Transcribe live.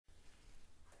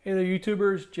Hey there,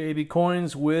 YouTubers. JB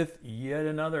Coins with yet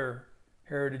another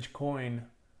heritage coin,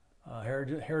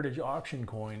 heritage auction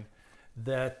coin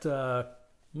that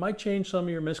might change some of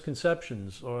your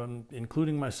misconceptions,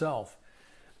 including myself.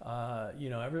 Not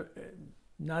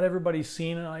everybody's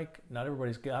seen an Ike. Not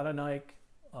everybody's got an Ike.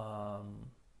 The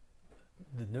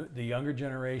younger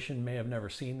generation may have never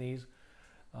seen these,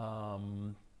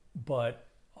 but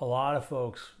a lot of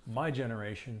folks, my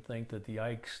generation, think that the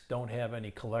Ikes don't have any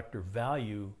collector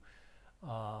value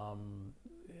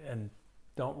and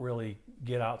don't really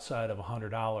get outside of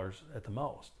 $100 at the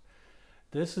most.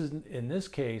 In this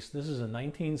case, this is a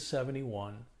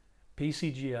 1971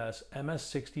 PCGS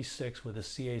MS66 with a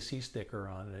CAC sticker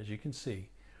on it, as you can see.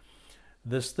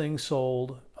 This thing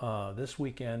sold this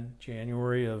weekend,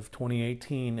 January of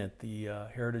 2018, at the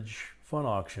Heritage Fun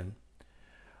Auction.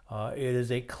 It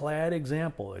is a clad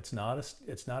example. It's not a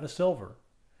silver.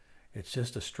 It's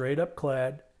just a straight up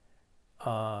clad.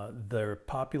 Their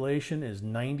population is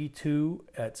 92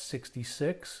 at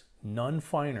 66, none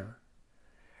finer.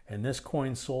 And this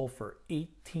coin sold for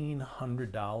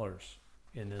 $1,800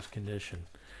 in this condition.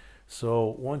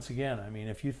 So once again, I mean,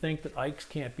 if you think that Ikes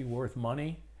can't be worth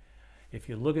money, if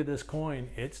you look at this coin,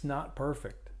 it's not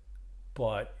perfect,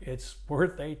 but it's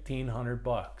worth 1,800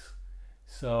 bucks.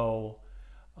 So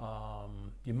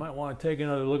you might want to take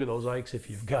another look at those Ikes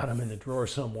if you've got them in the drawer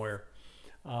somewhere.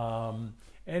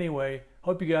 Anyway,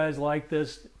 hope you guys liked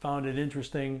this, found it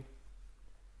interesting,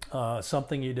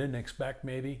 something you didn't expect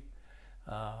maybe.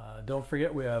 Don't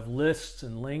forget we have links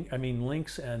and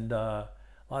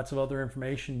lots of other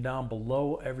information down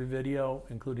below every video,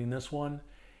 including this one.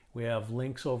 We have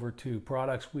links over to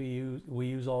products we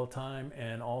use all the time,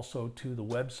 and also to the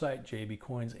website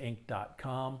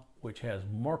jbcoinsinc.com, which has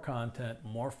more content,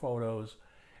 more photos.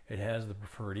 It has the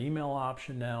preferred email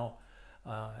option now,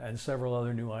 and several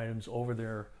other new items over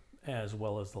there, as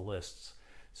well as the lists.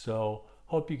 So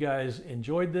hope you guys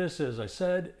enjoyed this, as I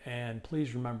said, and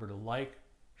please remember to like,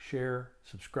 share,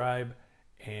 subscribe,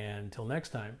 and until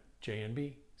next time,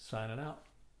 JNB signing out.